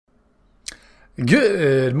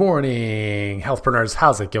Good morning, healthpreneurs.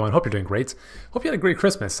 How's it going? Hope you're doing great. Hope you had a great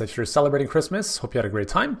Christmas. If you're celebrating Christmas, hope you had a great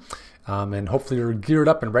time. And hopefully you're geared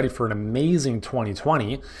up and ready for an amazing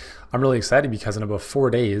 2020. I'm really excited because in about 4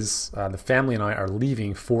 days, the family and I are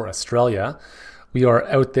leaving for Australia. We are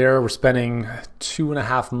out there. We're spending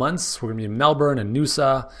 2.5 months. We're going to be in Melbourne and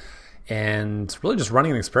Noosa and really just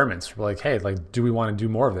running experiments. We're like, hey, do we want to do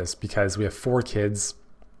more of this? Because we have 4 kids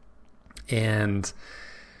and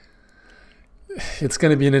it's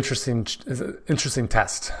going to be an interesting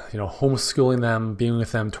test, homeschooling them, being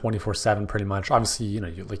with them 24/7 pretty much. Obviously,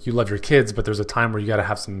 you love your kids, but there's a time where you got to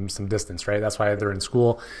have some distance, right? That's why they're in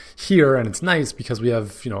school here. And it's nice because we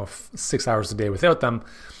have, 6 hours a day without them.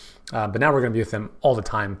 But now we're going to be with them all the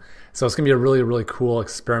time. So it's going to be a really, really cool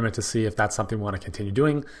experiment to see if that's something we want to continue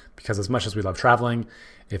doing, because as much as we love traveling,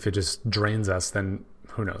 if it just drains us, then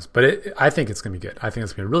who knows? But I think it's going to be good. I think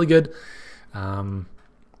it's going to be really good.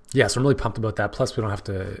 So I'm really pumped about that. Plus, we don't have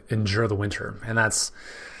to endure the winter, and that's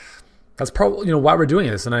probably why we're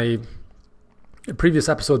doing this. And in previous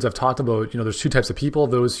episodes, I've talked about there's 2 types of people: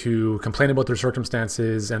 those who complain about their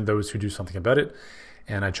circumstances and those who do something about it.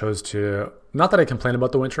 And I chose to, not that I complain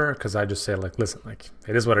about the winter, because I just say listen,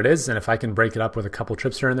 it is what it is, and if I can break it up with a couple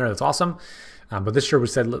trips here and there, that's awesome. But this year we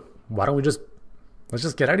said, look, why don't we let's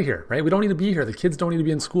just get out of here, right? We don't need to be here. The kids don't need to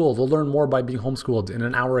be in school. They'll learn more by being homeschooled in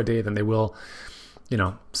an hour a day than they will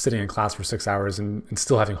sitting in class for 6 hours and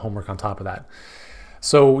still having homework on top of that.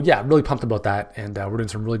 So yeah, really pumped about that. And we're doing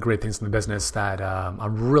some really great things in the business that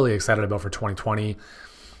I'm really excited about for 2020.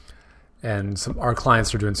 And our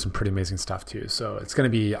clients are doing some pretty amazing stuff too. So it's going to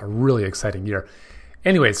be a really exciting year.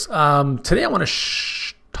 Anyways, today I want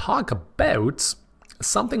to talk about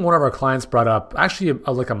something one of our clients brought up actually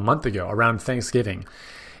a month ago around Thanksgiving.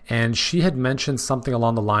 And she had mentioned something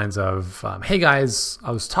along the lines of, hey guys,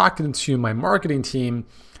 I was talking to my marketing team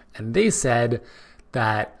and they said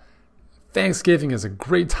that Thanksgiving is a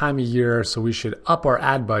great time of year, so we should up our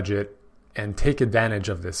ad budget and take advantage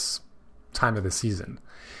of this time of the season.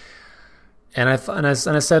 And I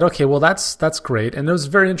said, okay, well, that's great. And it was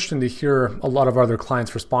very interesting to hear a lot of other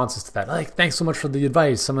clients' responses to that. Like, thanks so much for the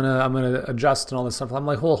advice. I'm gonna adjust and all this stuff. I'm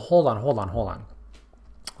like, hold on.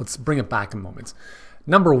 Let's bring it back a moment.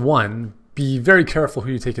 Number one, be very careful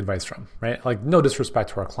who you take advice from, right? No disrespect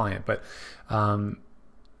to our client, but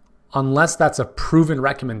unless that's a proven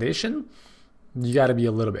recommendation, you got to be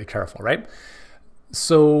a little bit careful, right?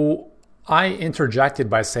 So I interjected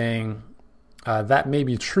by saying that may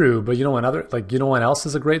be true, but when else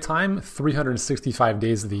is a great time? 365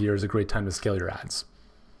 days of the year is a great time to scale your ads.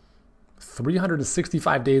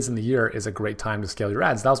 365 days in the year is a great time to scale your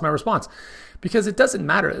ads. That was my response, because it doesn't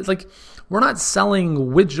matter. We're not selling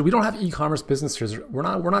widgets. We don't have e-commerce businesses. We're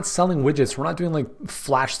not selling widgets. We're not doing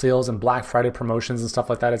flash sales and Black Friday promotions and stuff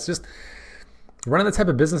like that. It's just running the type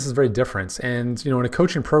of business is very different. And in a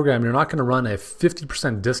coaching program, you're not going to run a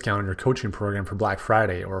 50% discount on your coaching program for Black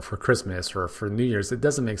Friday or for Christmas or for New Year's. It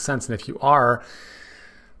doesn't make sense. And if you are,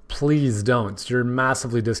 please don't. You're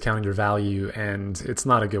massively discounting your value, and it's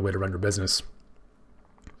not a good way to run your business.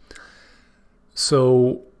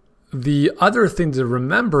 So the other thing to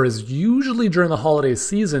remember is usually during the holiday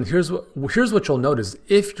season, here's what you'll notice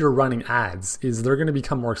if you're running ads, is they're going to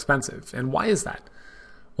become more expensive. And why is that?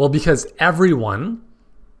 Well, because everyone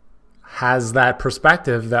has that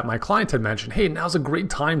perspective that my client had mentioned. Hey, now's a great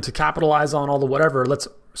time to capitalize on all the whatever. Let's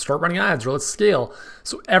start running ads, or let's scale.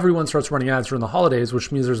 So everyone starts running ads during the holidays,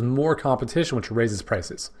 which means there's more competition, which raises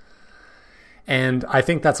prices. And I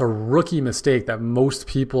think that's a rookie mistake that most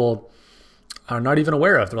people are not even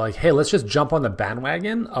aware of. They're like, hey, let's just jump on the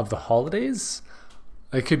bandwagon of the holidays.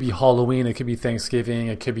 It could be Halloween, it could be Thanksgiving,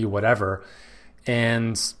 it could be whatever.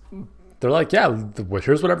 And they're like, yeah,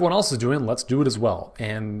 here's what everyone else is doing. Let's do it as well.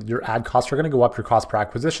 And your ad costs are going to go up. Your cost per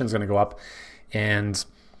acquisition is going to go up. And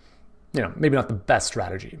maybe not the best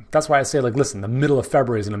strategy. That's why I say, listen, the middle of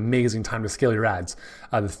February is an amazing time to scale your ads.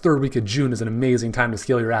 The 3rd week of June is an amazing time to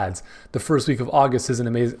scale your ads. The 1st week of August is an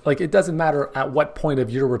amazing, it doesn't matter at what point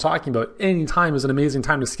of year we're talking about. Any time is an amazing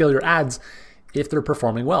time to scale your ads if they're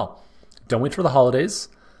performing well. Don't wait for the holidays,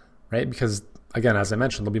 right? Because again, as I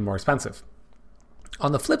mentioned, they'll be more expensive.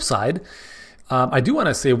 On the flip side, I do want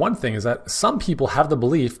to say one thing is that some people have the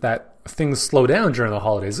belief that things slow down during the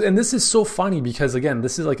holidays. And this is so funny because, again,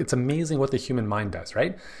 this is it's amazing what the human mind does,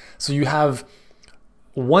 right? So you have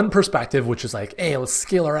one perspective, which is hey, let's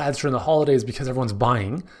scale our ads during the holidays because everyone's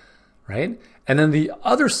buying, right? And then the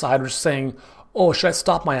other side, which is saying, oh, should I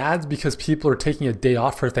stop my ads because people are taking a day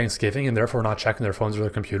off for Thanksgiving and therefore not checking their phones or their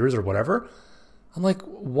computers or whatever? I'm like,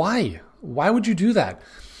 why? Why would you do that?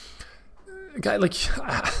 Guy,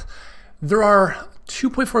 there are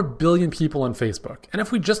 2.4 billion people on Facebook. And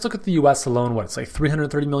if we just look at the US alone, it's like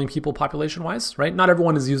 330 million people population wise, right? Not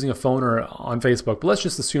everyone is using a phone or on Facebook, but let's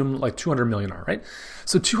just assume like 200 million are, right?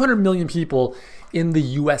 So 200 million people in the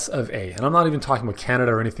US of A. And I'm not even talking about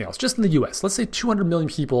Canada or anything else, just in the US. Let's say 200 million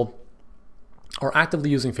people are actively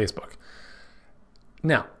using Facebook.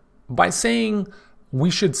 Now, by saying we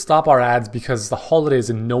should stop our ads because the holidays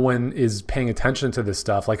and no one is paying attention to this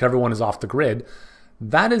stuff, like everyone is off the grid,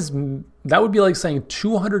 that would be like saying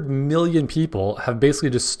 200 million people have basically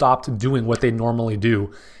just stopped doing what they normally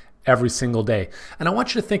do every single day. And I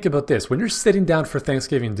want you to think about this. When you're sitting down for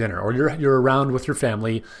Thanksgiving dinner or you're around with your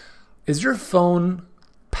family, is your phone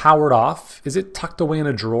powered off? Is it tucked away in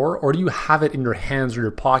a drawer? Or do you have it in your hands or your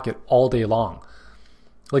pocket all day long?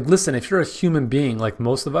 Like, listen, if you're a human being like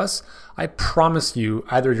most of us, I promise you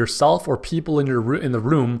either yourself or people in the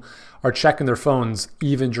room are checking their phones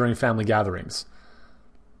even during family gatherings.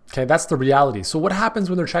 Okay, that's the reality. So what happens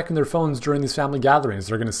when they're checking their phones during these family gatherings?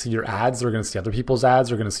 They're going to see your ads. They're going to see other people's ads.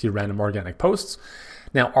 They're going to see random organic posts.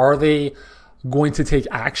 Now, are they going to take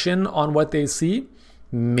action on what they see?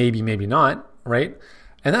 Maybe, maybe not, right?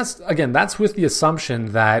 And that's with the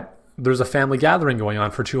assumption that there's a family gathering going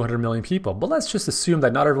on for 200 million people. But let's just assume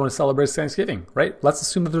that not everyone celebrates Thanksgiving, right? Let's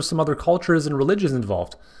assume that there's some other cultures and religions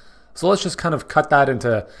involved. So let's just kind of cut that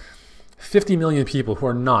into 50 million people who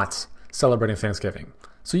are not celebrating Thanksgiving.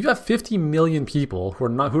 So you have 50 million people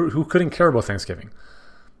who couldn't care about Thanksgiving.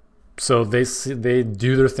 So they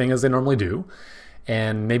do their thing as they normally do,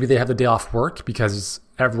 and maybe they have the day off work because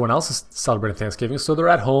everyone else is celebrating Thanksgiving. So they're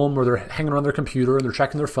at home or they're hanging around their computer and they're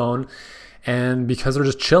checking their phone, and because they're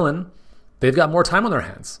just chilling, they've got more time on their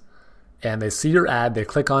hands. And they see your ad, they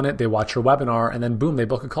click on it, they watch your webinar, and then boom, they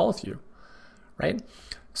book a call with you, right?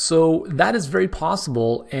 So that is very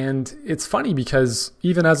possible. And it's funny because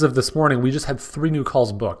even as of this morning, we just had 3 new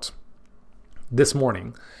calls booked this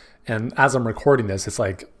morning. And as I'm recording this, it's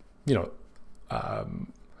like,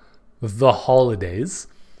 the holidays.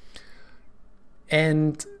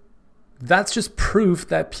 And that's just proof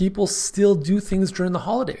that people still do things during the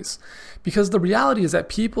holidays. Because the reality is that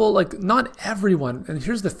people, like, not everyone, and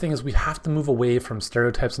here's the thing is we have to move away from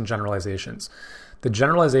stereotypes and generalizations. The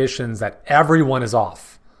generalizations that everyone is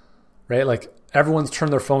off. Right? Like everyone's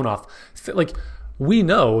turned their phone off. Like we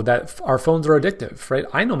know that our phones are addictive, right?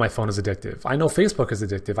 I know my phone is addictive. I know Facebook is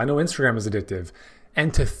addictive. I know Instagram is addictive.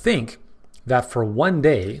 And to think that for one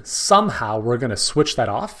day, somehow we're going to switch that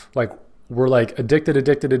off. Like we're like addicted.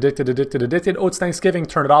 Oh, it's Thanksgiving.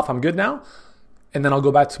 Turn it off. I'm good now. And then I'll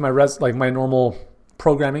go back to my normal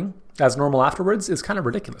programming as normal afterwards is kind of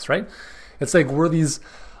ridiculous, right? It's like we're these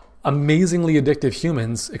amazingly addictive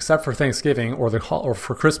humans, except for Thanksgiving or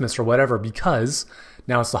for Christmas or whatever, because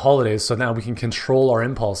now it's the holidays. So now we can control our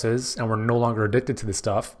impulses and we're no longer addicted to this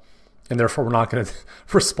stuff. And therefore we're not going to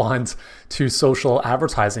respond to social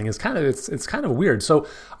advertising. It's kind of weird. So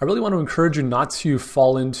I really want to encourage you not to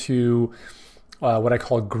fall into what I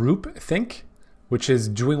call group think, which is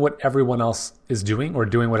doing what everyone else is doing or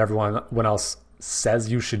doing what everyone else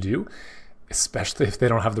says you should do, especially if they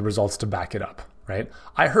don't have the results to back it up. Right?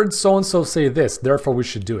 I heard so-and-so say this, therefore we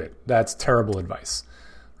should do it. That's terrible advice,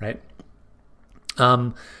 right?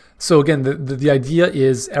 So again, the idea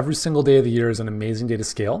is every single day of the year is an amazing day to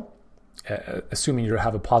scale, assuming you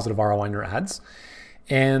have a positive ROI on your ads.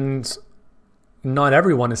 And not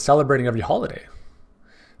everyone is celebrating every holiday.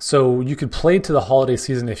 So you could play to the holiday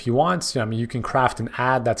season if you want. You can craft an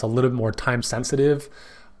ad that's a little bit more time sensitive.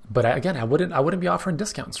 But again, I wouldn't be offering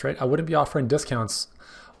discounts, right? I wouldn't be offering discounts.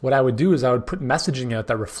 What I would do is I would put messaging out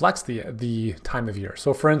that reflects the time of year.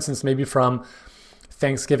 So for instance, maybe from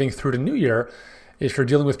Thanksgiving through to New Year, if you're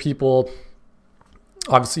dealing with people,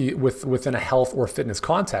 obviously within a health or fitness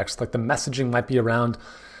context, like the messaging might be around,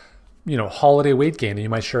 holiday weight gain. And you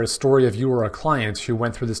might share a story of you or a client who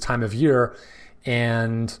went through this time of year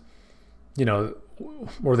and,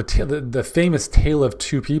 or the famous tale of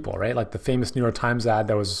 2 people, right? Like the famous New York Times ad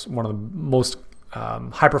that was one of the most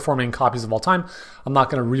high-performing copies of all time. I'm not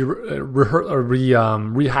going to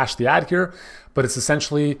rehash the ad here, but it's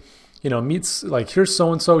essentially, meets like here's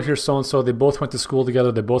so-and-so, here's so-and-so. They both went to school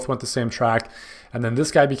together. They both went the same track. And then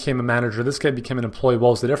this guy became a manager. This guy became an employee. What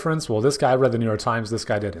was the difference? Well, this guy read the New York Times. This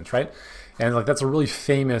guy didn't, right? And like that's a really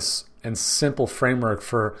famous and simple framework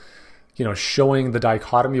for showing the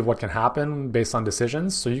dichotomy of what can happen based on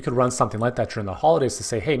decisions. So you could run something like that during the holidays to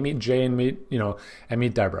say, hey, meet Jay and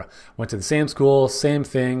meet Deborah. Went to the same school, same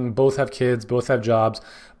thing, both have kids, both have jobs,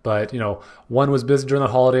 but one was busy during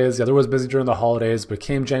the holidays, the other was busy during the holidays, but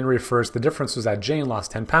came January 1st, the difference was that Jane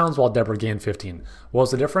lost 10 pounds while Deborah gained 15. What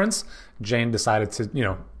was the difference? Jane decided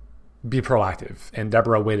to, be proactive and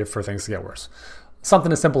Deborah waited for things to get worse.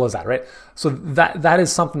 Something as simple as that, right? So that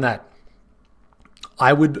is something that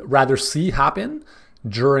I would rather see happen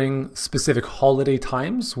during specific holiday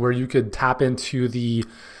times where you could tap into the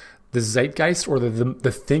zeitgeist or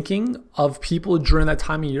the thinking of people during that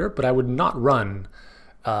time of year. But I would not run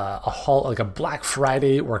like a Black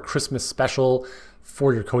Friday or a Christmas special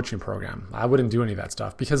for your coaching program. I wouldn't do any of that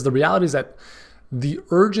stuff, because the reality is that the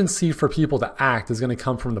urgency for people to act is going to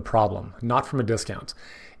come from the problem, not from a discount.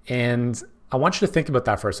 And I want you to think about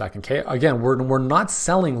that for a second, okay? Again, we're not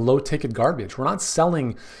selling low-ticket garbage. We're not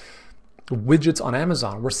selling widgets on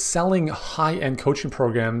Amazon. We're selling high-end coaching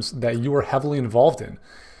programs that you are heavily involved in.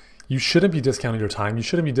 You shouldn't be discounting your time. You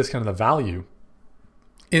shouldn't be discounting the value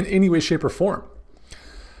in any way, shape, or form.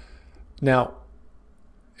 Now,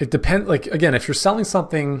 it depends. Like, again, if you're selling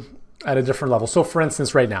something at a different level. So for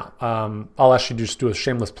instance, right now, I'll actually just do a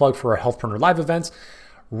shameless plug for our Healthpreneur Live events.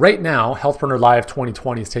 Right now, Healthpreneur Live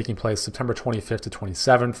 2020 is taking place September 25th to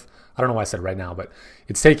 27th. I don't know why I said right now, but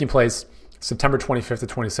it's taking place September 25th to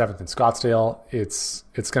 27th in Scottsdale. It's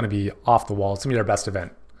going to be off the wall. It's going to be our best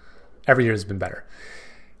event. Every year has been better.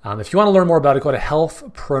 If you want to learn more about it, go to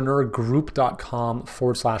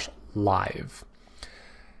healthpreneurgroup.com/live.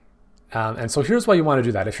 And so here's why you want to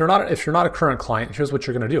do that. If you're not a current client, here's what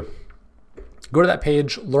you're going to do. Go to that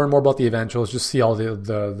page, learn more about the event. You'll just see all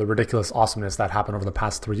the ridiculous awesomeness that happened over the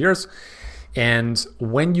past 3 years. And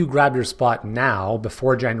when you grab your spot now,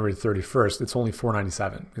 before January 31st, it's only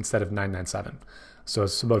 $497 instead of $997. So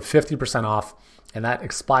it's about 50% off, and that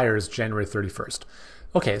expires January 31st.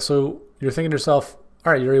 Okay, so you're thinking to yourself,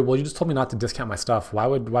 all right, Yuri, well, you just told me not to discount my stuff. Why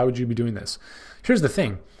would you be doing this? Here's the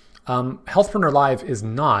thing. Healthpreneur Live is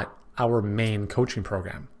not our main coaching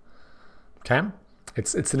program. Okay?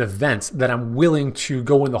 It's an event that I'm willing to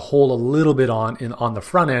go in the hole a little bit on the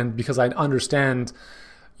front end, because I understand,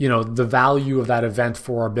 the value of that event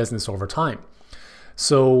for our business over time.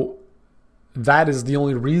 So that is the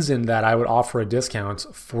only reason that I would offer a discount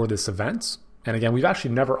for this event. And again, we've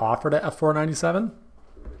actually never offered it at $497.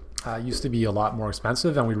 It used to be a lot more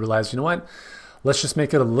expensive, and we realized, you know what? Let's just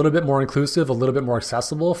make it a little bit more inclusive, a little bit more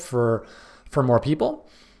accessible for more people.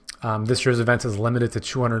 This year's event is limited to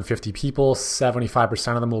 250 people.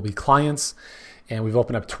 75% of them will be clients, and we've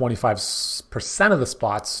opened up 25% of the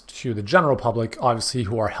spots to the general public, obviously,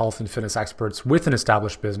 who are health and fitness experts with an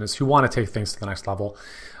established business who want to take things to the next level.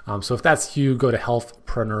 So if that's you, go to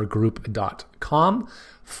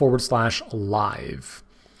healthpreneurgroup.com/live.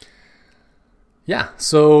 Yeah,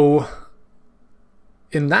 so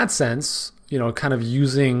in that sense, kind of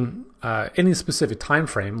using any specific time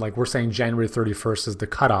frame, like we're saying January 31st is the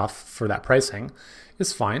cutoff for that pricing,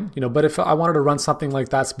 is fine. But if I wanted to run something like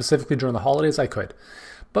that specifically during the holidays, I could.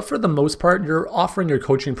 But for the most part, you're offering your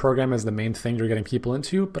coaching program as the main thing you're getting people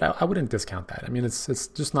into, but I wouldn't discount that. I mean, it's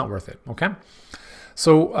just not worth it, okay?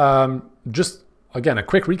 So just, again, a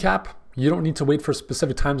quick recap. You don't need to wait for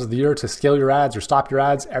specific times of the year to scale your ads or stop your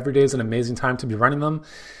ads. Every day is an amazing time to be running them,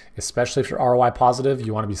 especially if you're ROI positive.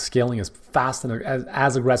 You want to be scaling as fast and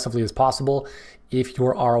as aggressively as possible if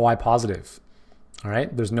you're ROI positive. All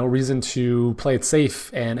right. There's no reason to play it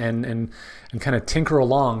safe and kind of tinker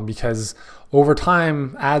along, because over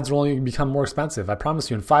time, ads will only become more expensive. I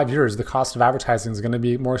promise you, in 5 years, the cost of advertising is going to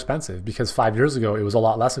be more expensive, because 5 years ago, it was a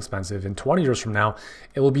lot less expensive. And 20 years from now,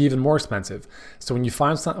 it will be even more expensive. So when you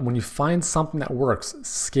find something that works,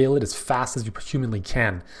 scale it as fast as you humanly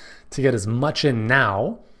can to get as much in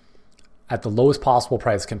now at the lowest possible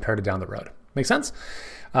price compared to down the road. Make sense?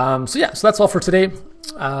 So that's all for today.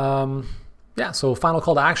 So final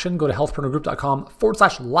call to action, go to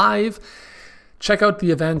healthpreneurgroup.com/live. Check out the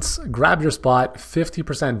events, grab your spot,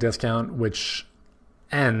 50% discount, which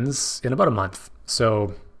ends in about a month.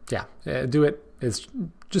 So do it. It's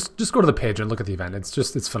just go to the page and look at the event.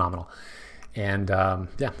 It's phenomenal. And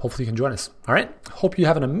hopefully you can join us. All right. Hope you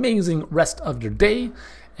have an amazing rest of your day,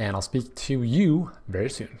 and I'll speak to you very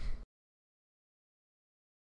soon.